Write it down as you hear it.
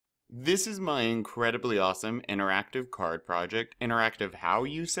This is my incredibly awesome interactive card project. Interactive how,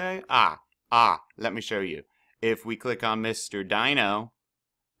 you say? Let me show you. If we click on Mr. Dino,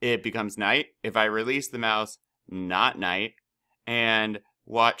 it becomes night. If I release the mouse, not night. And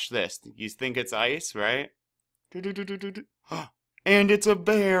watch this. You think it's ice, right? And it's a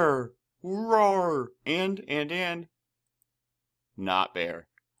bear! Roar! And not bear.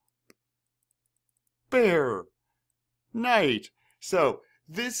 Bear! Night! So,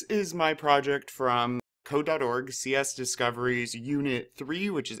 this is my project from code.org, CS Discoveries, Unit 3,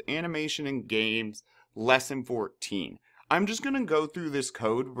 which is Animation and Games, Lesson 14. I'm just going to go through this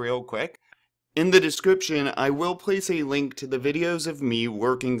code real quick. In the description, I will place a link to the videos of me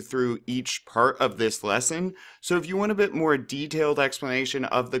working through each part of this lesson, so if you want a bit more detailed explanation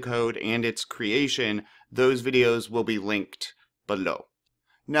of the code and its creation, those videos will be linked below.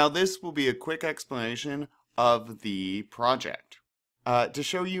 Now this will be a quick explanation of the project to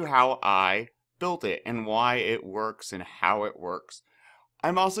show you how I built it and why it works and how it works.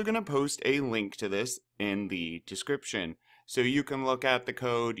 I'm also going to post a link to this in the description so you can look at the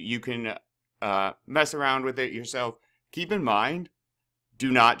code, you can mess around with it yourself. Keep in mind,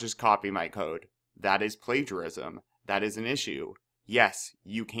 do not just copy my code. That is plagiarism. That is an issue. Yes,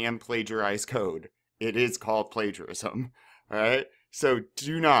 you can plagiarize code. It is called plagiarism. Alright? So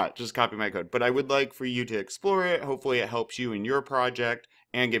do not just copy my code. But I would like for you to explore it. Hopefully it helps you in your project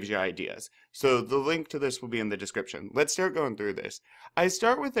and gives you ideas. So the link to this will be in the description. Let's start going through this. I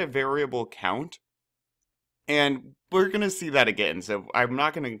start with a variable count. And we're going to see that again, so I'm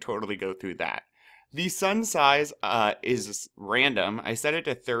not going to totally go through that. The sun size is random. I set it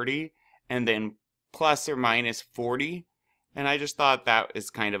to 30 and then plus or minus 40. And I just thought that is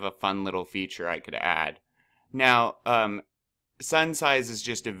kind of a fun little feature I could add. Now, sun size is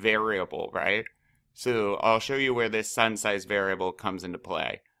just a variable, right? So I'll show you where this sun size variable comes into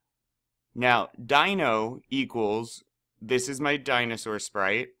play. Now, dino equals, this is my dinosaur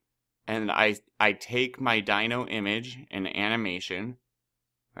sprite. And I take my dino image and animation,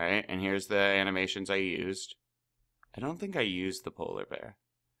 right? And here's the animations I used. I don't think I used the polar bear.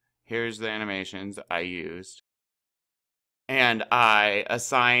 Here's the animations I used. And I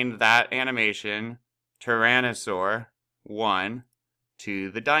assign that animation, Tyrannosaur 1,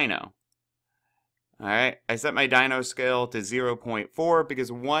 to the dino. Alright, I set my dino scale to 0.4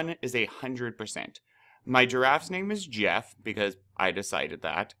 because 1 is 100%. My giraffe's name is Jeff because I decided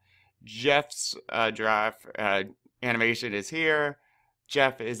that. Jeff's giraffe animation is here.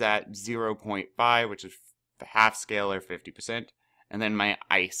 Jeff is at 0.5, which is half scale or 50%. And then my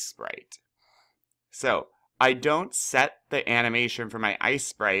ice sprite. So, I don't set the animation for my ice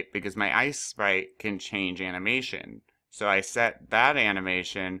sprite because my ice sprite can change animation. So I set that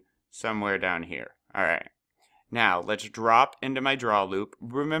animation somewhere down here. Alright. Now, let's drop into my draw loop.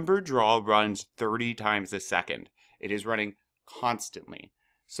 Remember, draw runs 30 times a second. It is running constantly.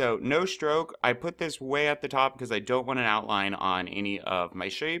 So, no stroke, I put this way at the top because I don't want an outline on any of my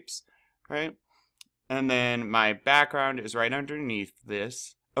shapes, right? And then my background is right underneath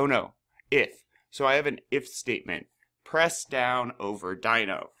this. Oh no, if. So I have an if statement. Press down over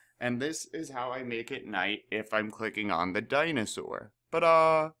dino. And this is how I make it night if I'm clicking on the dinosaur.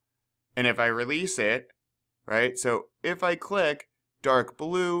 Ta-da! And if I release it, right? So if I click dark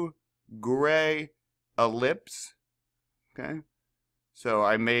blue, gray, ellipse, okay? So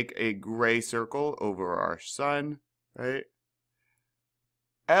I make a gray circle over our sun, right?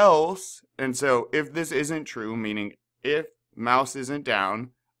 Else, and so if this isn't true, meaning if mouse isn't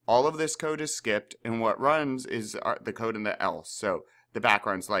down, all of this code is skipped, and what runs is the code in the else. So the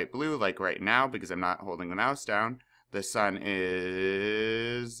background's light blue, like right now, because I'm not holding the mouse down. The sun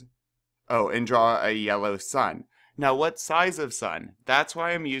is... Oh, and draw a yellow sun. Now, what size of sun? That's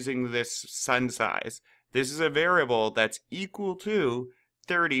why I'm using this sun size. This is a variable that's equal to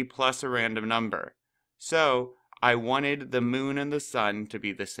 30 plus a random number. So I wanted the moon and the sun to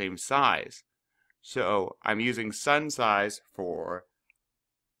be the same size. So I'm using sun size for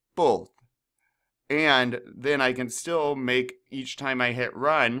both. And then I can still make, each time I hit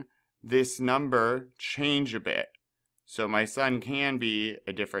run, this number change a bit. So my sun can be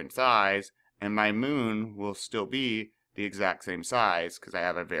a different size, and my moon will still be the exact same size because I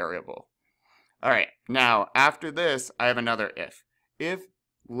have a variable. Alright, now after this, I have another if. If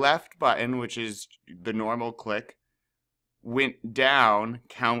left button, which is the normal click, went down,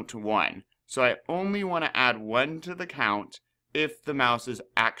 count 1. So I only want to add 1 to the count if the mouse is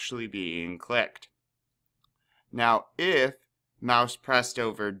actually being clicked. Now, if mouse pressed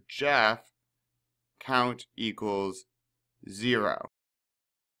over Jeff, count equals 0,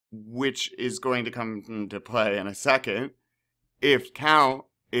 which is going to come into play in a second. If count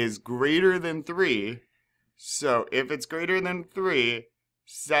is greater than 3. So if it's greater than 3,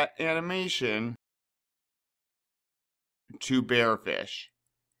 set animation to bearfish.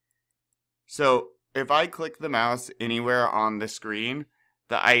 So if I click the mouse anywhere on the screen,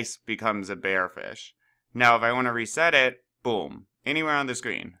 the ice becomes a bearfish. Now if I want to reset it, boom, anywhere on the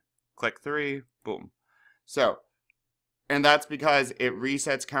screen. Click 3, boom. So, and that's because it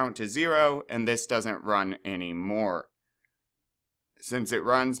resets count to 0 and this doesn't run anymore. Since it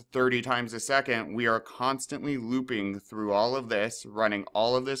runs 30 times a second, we are constantly looping through all of this, running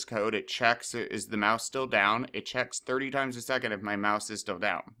all of this code. It checks, is the mouse still down? It checks 30 times a second if my mouse is still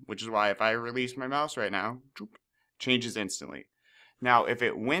down, which is why if I release my mouse right now, changes instantly. Now, if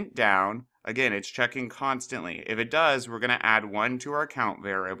it went down, again, it's checking constantly. If it does, we're going to add 1 to our count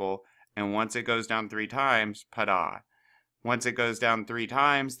variable, and once it goes down 3 times, ta-da. Once it goes down 3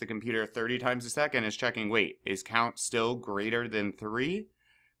 times, the computer 30 times a second is checking, wait, is count still greater than 3?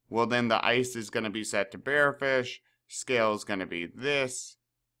 Well, then the ice is going to be set to bearfish. Scale is going to be this.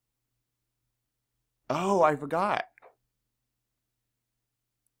 Oh, I forgot.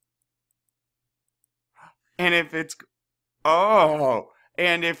 And if it's,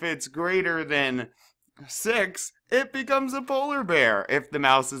 and if it's greater than 6, it becomes a polar bear if the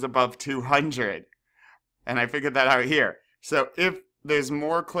mouse is above 200. And I figured that out here. So if there's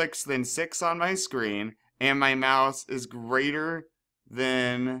more clicks than 6 on my screen and my mouse is greater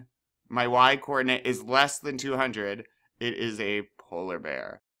than, my Y coordinate is less than 200, it is a polar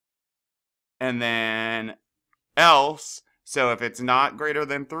bear. And then else, so if it's not greater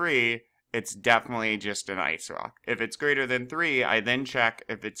than 3, it's definitely just an ice rock. If it's greater than 3, I then check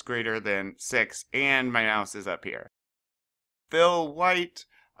if it's greater than 6 and my mouse is up here. Fill white.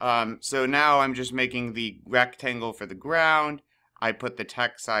 So now I'm just making the rectangle for the ground. I put the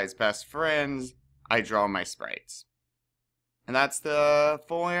text size best friends. I draw my sprites. And that's the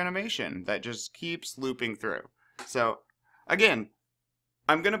full animation that just keeps looping through. So again,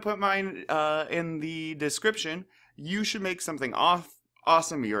 I'm going to put mine in the description. You should make something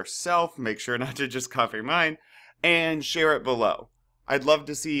awesome yourself. Make sure not to just copy mine and share it below. I'd love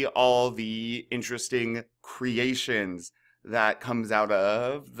to see all the interesting creations that comes out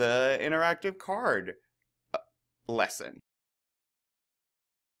of the interactive card lesson.